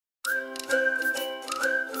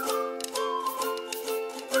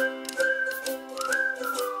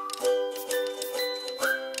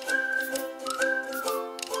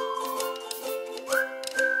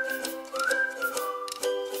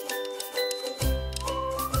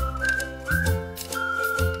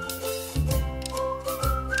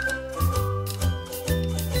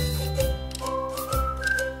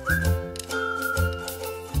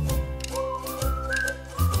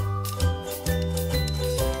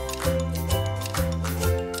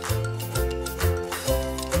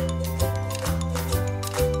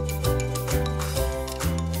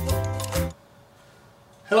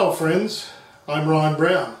Hello friends, I'm Ron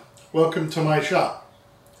Brown. Welcome to my shop.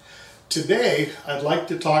 Today I'd like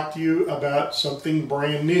to talk to you about something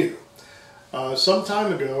brand new. Some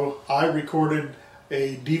time ago I recorded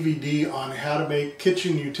a DVD on how to make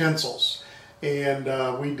kitchen utensils, and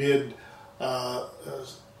we did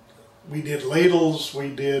ladles, we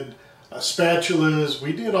did spatulas,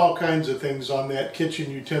 we did all kinds of things on that kitchen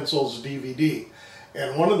utensils DVD.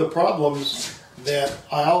 And one of the problems that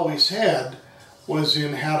I always had was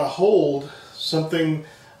in how to hold something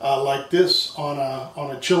like this on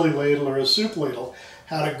a chili ladle or a soup ladle,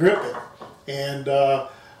 how to grip it. And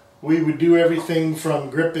we would do everything from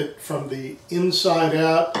grip it from the inside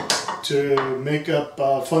out to make up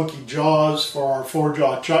funky jaws for our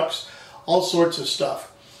 4-jaw chucks, all sorts of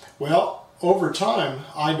stuff. Well, over time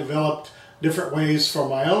I developed different ways for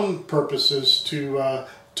my own purposes to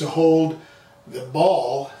hold the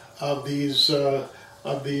ball of these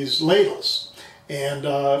ladles.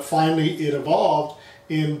 And finally it evolved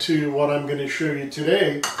into what I'm going to show you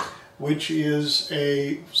today, which is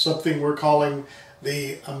something we're calling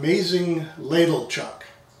the Amazing Ladle Chuck.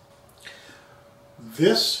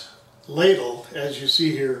 This ladle, as you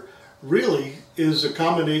see here, really is a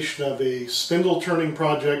combination of a spindle turning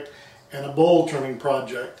project and a bowl turning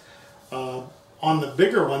project. On the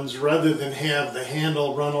bigger ones, rather than have the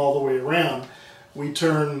handle run all the way around, we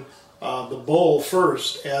turn the bowl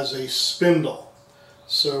first as a spindle.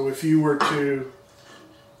 So if you were to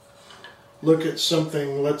look at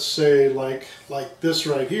something, let's say like this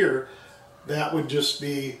right here, that would just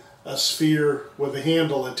be a sphere with a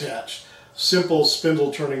handle attached. Simple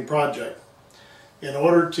spindle turning project. In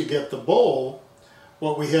order to get the bowl,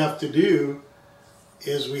 what we have to do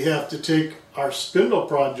is we have to take our spindle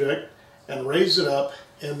project and raise it up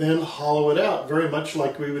and then hollow it out, very much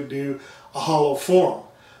like we would do a hollow form.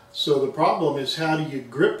 So the problem is, how do you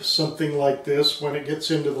grip something like this when it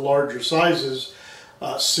gets into the larger sizes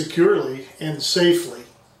securely and safely?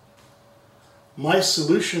 My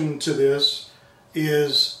solution to this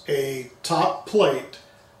is a top plate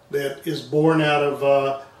that is born out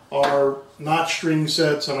of our notch ring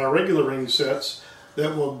sets and our regular ring sets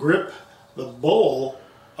that will grip the bowl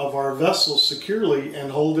of our vessel securely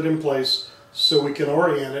and hold it in place so we can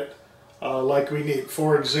orient it like we need.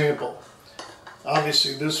 For example,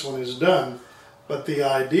 obviously this one is done, but the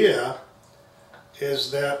idea is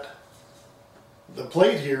that the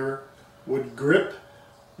plate here would grip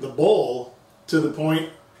the bowl to the point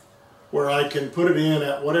where I can put it in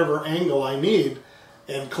at whatever angle I need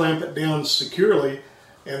and clamp it down securely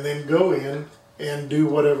and then go in and do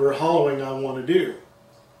whatever hollowing I want to do.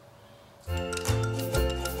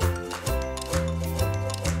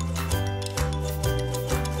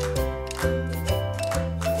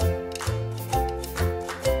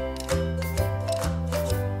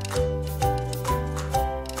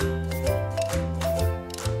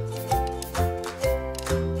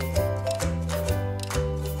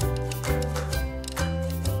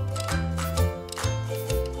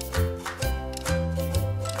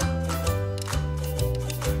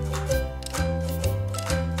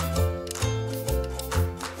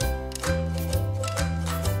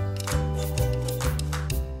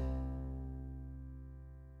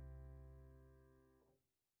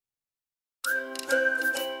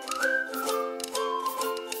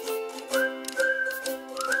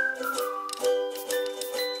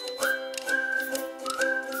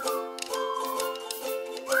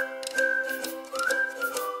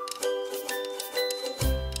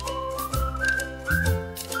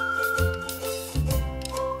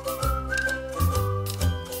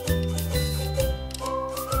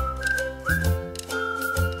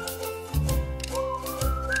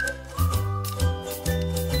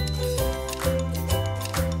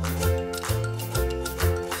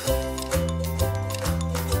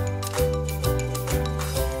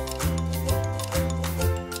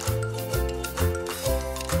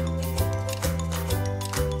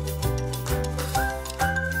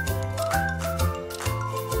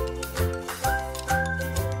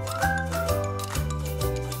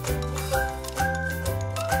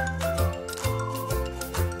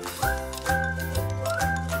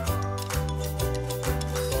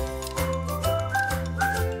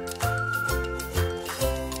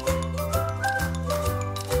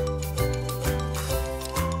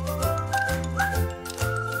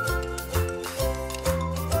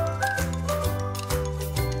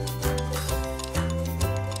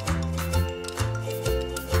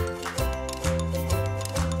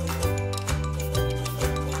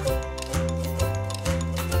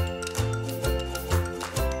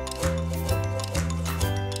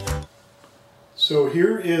 So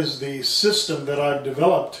here is the system that I've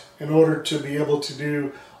developed in order to be able to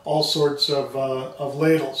do all sorts of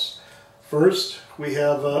ladles. First, we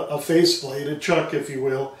have a faceplate, a chuck if you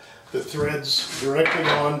will, that threads directly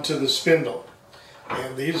onto the spindle.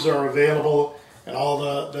 And these are available in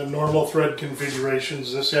all the normal thread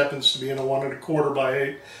configurations. This happens to be in a 1 1/4 by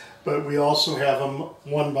 8, but we also have them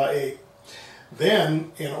 1 by 8.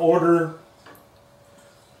 Then, in order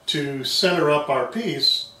to center up our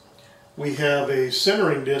piece, we have a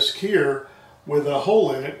centering disc here with a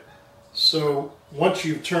hole in it. So once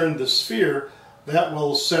you've turned the sphere, that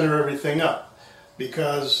will center everything up,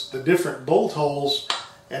 because the different bolt holes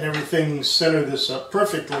and everything center this up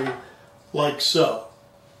perfectly, like so.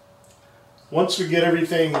 Once we get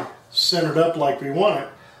everything centered up like we want it,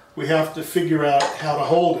 we have to figure out how to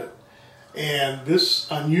hold it. And this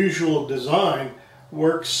unusual design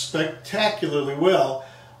works spectacularly well.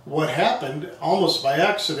 What happened, almost by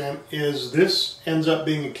accident, is this ends up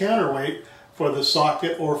being a counterweight for the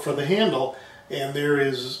socket or for the handle, and there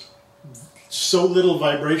is so little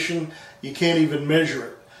vibration you can't even measure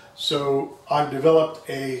it. So I've developed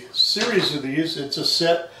a series of these. It's a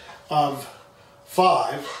set of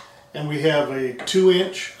 5, and we have a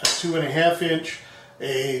 2-inch, a 2.5 inch,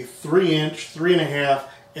 a 3-inch, 3.5,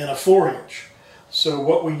 and a 4-inch. So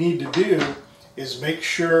what we need to do is make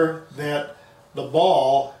sure that the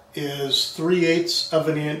ball is 3/8 of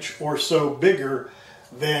an inch or so bigger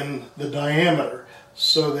than the diameter,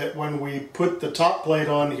 so that when we put the top plate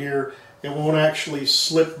on here, it won't actually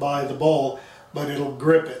slip by the bowl, but it'll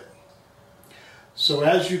grip it. So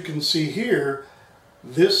as you can see here,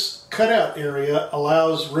 this cutout area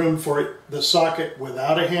allows room for the socket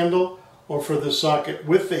without a handle or for the socket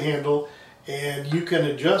with the handle, and you can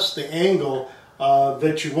adjust the angle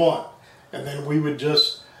that you want. And then we would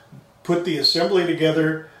just put the assembly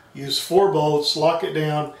together, use 4 bolts, lock it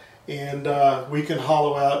down, and we can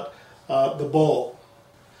hollow out the bowl.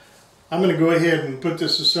 I'm going to go ahead and put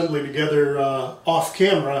this assembly together off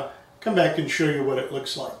camera, come back and show you what it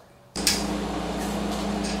looks like.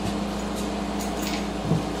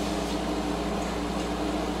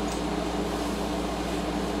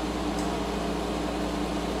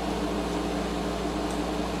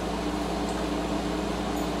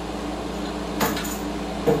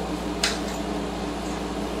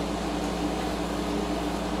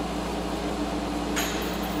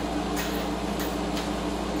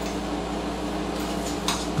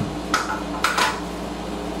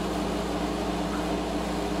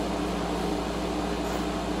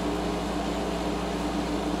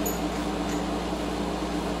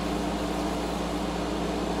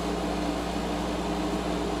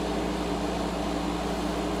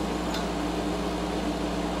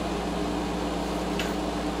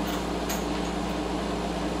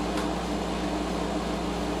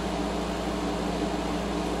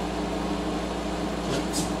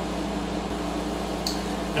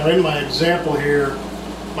 Now in my example here,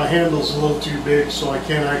 my handle's a little too big, so I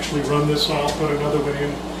can't actually run this one. I'll put another one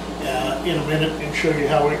in a minute and show you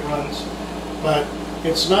how it runs. But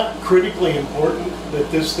it's not critically important that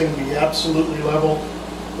this thing be absolutely level.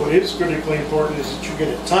 What is critically important is that you get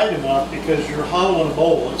it tight enough, because you're hollowing a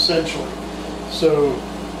bowl essentially. So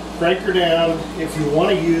crank her down. If you want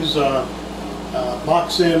to use a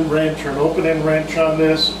box end wrench or an open end wrench on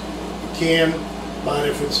this, you can, but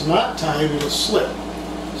if it's not tight, it'll slip.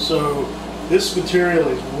 So this material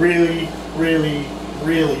is really, really,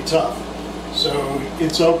 really tough. So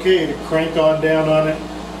it's okay to crank on down on it.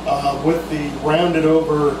 With the rounded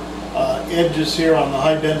over edges here on the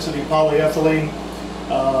high density polyethylene,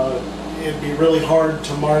 it'd be really hard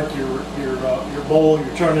to mark your bowl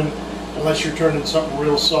you're turning, unless you're turning something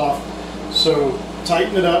real soft. So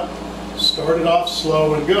tighten it up, start it off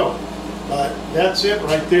slow and go. But that's it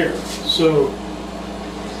right there. So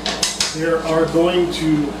there are going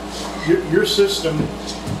to, your system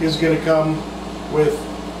is going to come with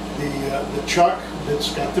the chuck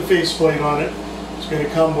that's got the faceplate on it. It's going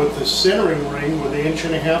to come with the centering ring with the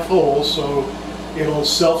 1.5 inch hole, so it'll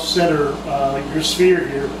self-center your sphere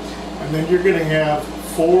here. And then you're going to have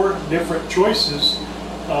 4 different choices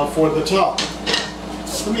for the top.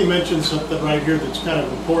 Let me mention something right here that's kind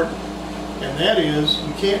of important, and that is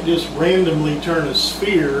you can't just randomly turn a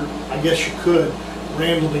sphere. I guess you could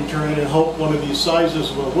randomly turn it and hope one of these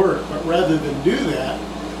sizes will work, but rather than do that,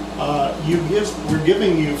 we're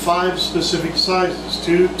giving you 5 specific sizes: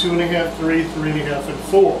 2, 2.5, 3, 3.5, and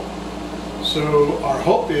 4. So our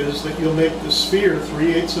hope is that you'll make the sphere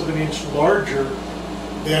 3/8 of an inch larger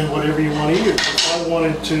than whatever you want to use. If I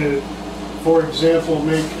wanted to, for example,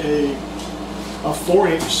 make a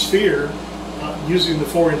 4-inch sphere using the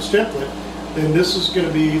 4-inch template, then this is going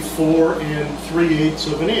to be 4 3/8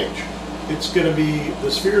 of an inch. the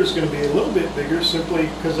sphere is going to be a little bit bigger simply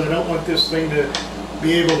because I don't want this thing to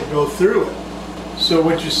be able to go through it. So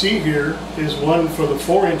what you see here is one for the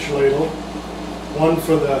 4-inch ladle, one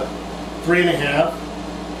for the 3.5,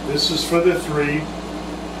 this is for the 3,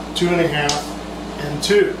 2.5, and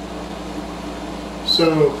 2.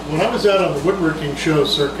 So when I was out on the woodworking show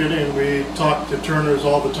circuit and we talked to turners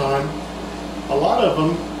all the time, a lot of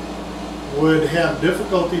them would have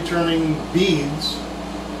difficulty turning beads,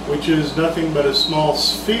 which is nothing but a small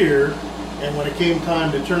sphere, and when it came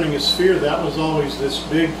time to turning a sphere, that was always this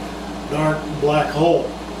big dark black hole.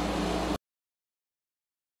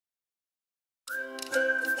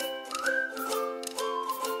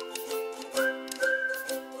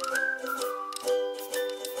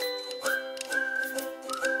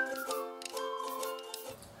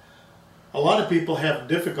 A lot of people have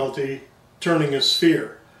difficulty turning a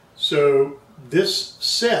sphere, so this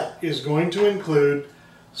set is going to include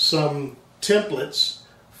some templates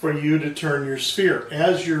for you to turn your sphere.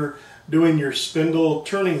 As you're doing your spindle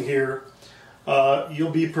turning here,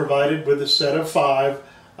 you'll be provided with a set of 5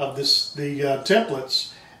 of the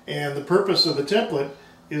templates, and the purpose of the template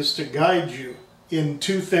is to guide you in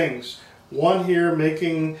 2 things. One here,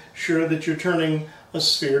 making sure that you're turning a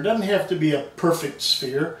sphere. It doesn't have to be a perfect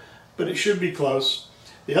sphere, but it should be close.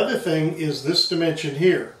 The other thing is this dimension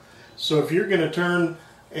here. So if you're going to turn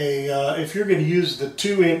if you're going to use the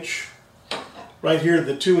 2-inch, right here,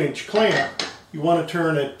 the 2-inch clamp, you want to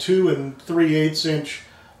turn a 2 3/8 inch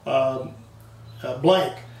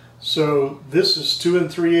blank. So this is 2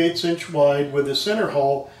 3/8 inch wide with a center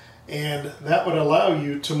hole, and that would allow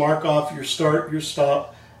you to mark off your start, your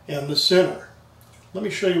stop, and the center. Let me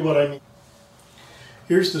show you what I mean.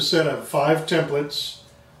 Here's the set of 5 templates.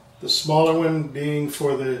 The smaller one being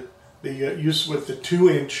for the use with the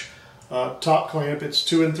 2-inch top clamp. It's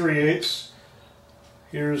 2 3/8.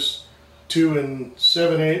 Here's 2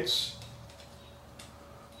 7/8.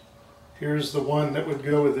 Here's the one that would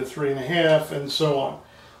go with the 3.5, and so on.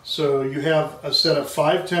 So you have a set of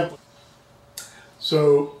 5 templates.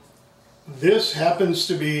 So this happens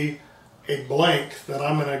to be a blank that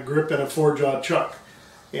I'm going to grip in a 4-jaw chuck,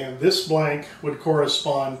 and this blank would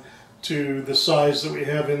correspond to the size that we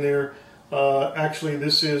have in there. Actually,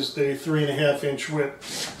 this is the 3.5 inch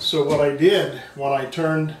width. So what I did when I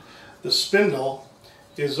turned the spindle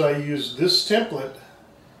is I used this template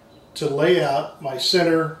to lay out my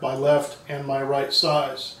center, my left, and my right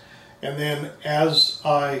size. And then as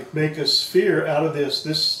I make a sphere out of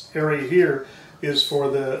this area here is for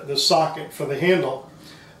the socket for the handle.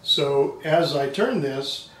 So as I turn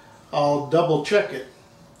this, I'll double check it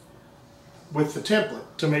with the template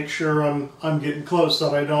to make sure I'm getting close,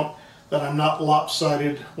 that I'm not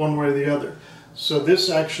lopsided one way or the other. So this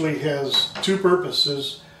actually has 2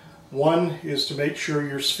 purposes. One is to make sure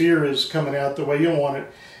your sphere is coming out the way you want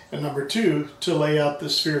it, and number 2, to lay out the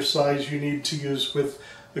sphere size you need to use with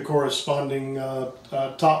the corresponding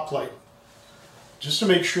top plate. Just to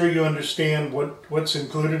make sure you understand what's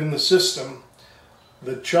included in the system: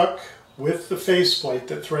 the chuck with the faceplate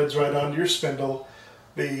that threads right onto your spindle,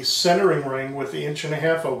 the centering ring with the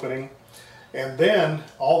 1.5-inch opening, and then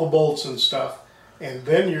all the bolts and stuff. And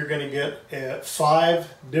then you're going to get 5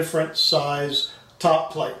 different size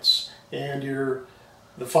top plates, and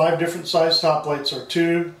the 5 different size top plates are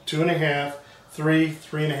 2, 2.5, 3,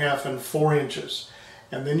 3.5, and 4 inches.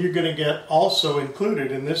 And then you're going to get, also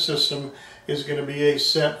included in this system is going to be a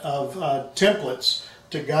set of templates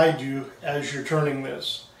to guide you as you're turning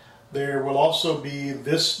this. There will also be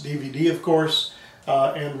this DVD, of course,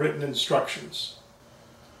 and written instructions.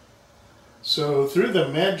 So through the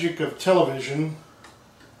magic of television,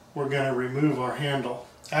 we're going to remove our handle.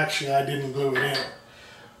 Actually, I didn't glue it in,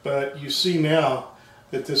 but you see now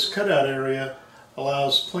that this cutout area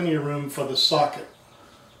allows plenty of room for the socket.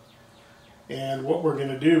 And what we're going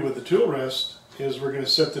to do with the tool rest is we're going to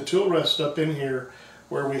set the tool rest up in here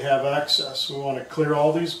where we have access. We want to clear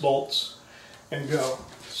all these bolts and go.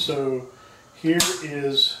 So here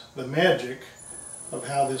is the magic of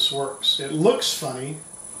how this works. It looks funny.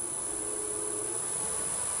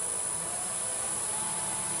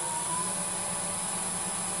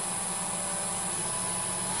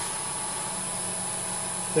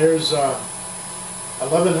 There's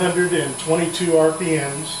 1122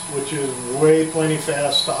 RPMs, which is way plenty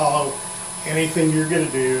fast to hollow anything you're going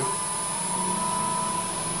to do.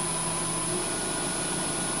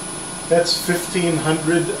 That's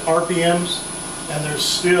 1500 RPMs, and there's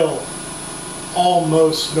still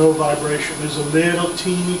almost no vibration. There's a little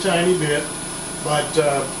teeny tiny bit, but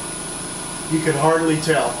you can hardly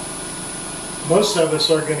tell. Most of us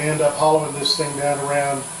are going to end up hollowing this thing down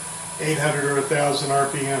around 800 or 1000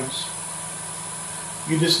 RPMs.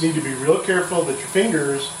 You just need to be real careful that your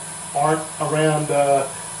fingers aren't around the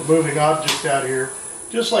moving object out here,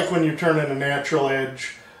 just like when you're turning a natural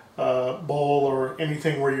edge bowl or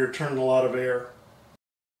anything where you're turning a lot of air.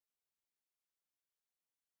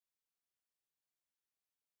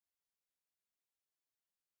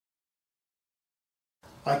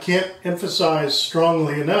 I can't emphasize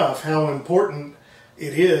strongly enough how important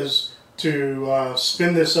it is to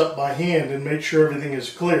spin this up by hand and make sure everything is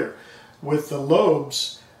clear. With the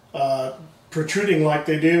lobes protruding like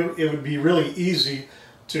they do, it would be really easy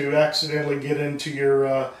to accidentally get into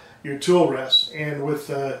your tool rest. And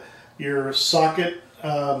with your socket,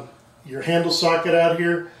 your handle socket out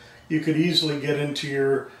here, you could easily get into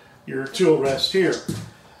your tool rest here.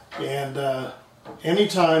 And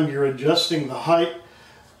anytime you're adjusting the height,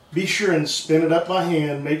 be sure and spin it up by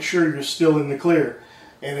hand. Make sure you're still in the clear.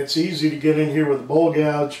 And it's easy to get in here with a bowl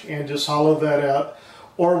gouge and just hollow that out,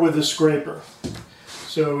 or with a scraper.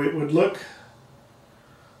 So it would look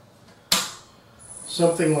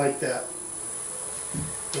something like that.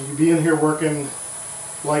 And you'd be in here working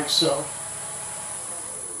like so.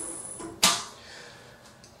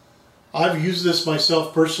 I've used this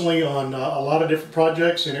myself personally on a lot of different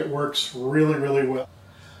projects, and it works really, really well.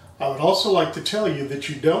 I would also like to tell you that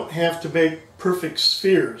you don't have to make perfect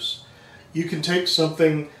spheres. You can take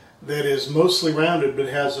something that is mostly rounded but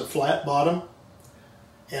has a flat bottom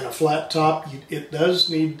and a flat top. It does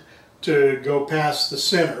need to go past the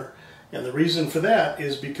center, and the reason for that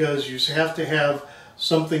is because you have to have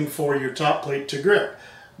something for your top plate to grip.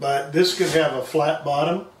 But this could have a flat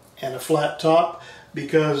bottom and a flat top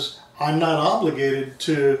because I'm not obligated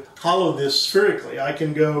to hollow this spherically. I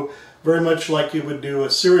can go very much like you would do a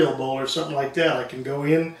cereal bowl or something like that. I can go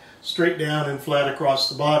in, straight down, and flat across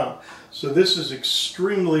the bottom. So this is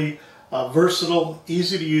extremely versatile,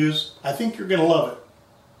 easy to use. I think you're going to love it.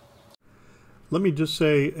 Let me just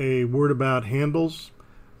say a word about handles.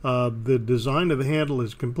 The design of the handle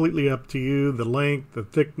is completely up to you. The length, the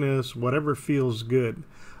thickness, whatever feels good.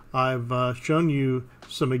 I've shown you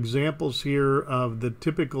some examples here of the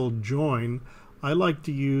typical join. I like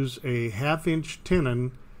to use a 1/2 inch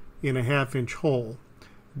tenon in a 1/2 inch hole.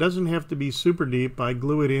 It doesn't have to be super deep. I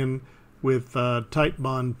glue it in with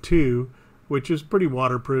Titebond 2, which is pretty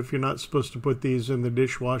waterproof. You're not supposed to put these in the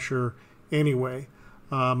dishwasher anyway.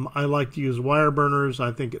 I like to use wire burners.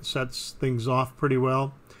 I think it sets things off pretty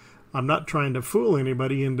well. I'm not trying to fool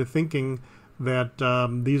anybody into thinking that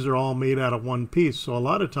these are all made out of one piece. So a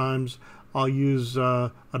lot of times I'll use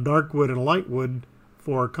a dark wood and a light wood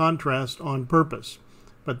for contrast on purpose.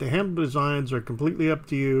 But the handle designs are completely up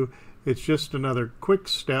to you. It's just another quick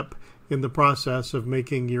step in the process of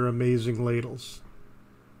making your amazing ladles.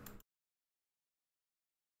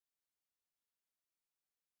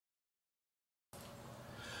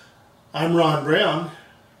 I'm Ron Brown.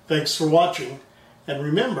 Thanks for watching. And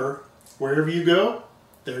remember, wherever you go,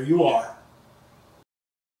 there you are.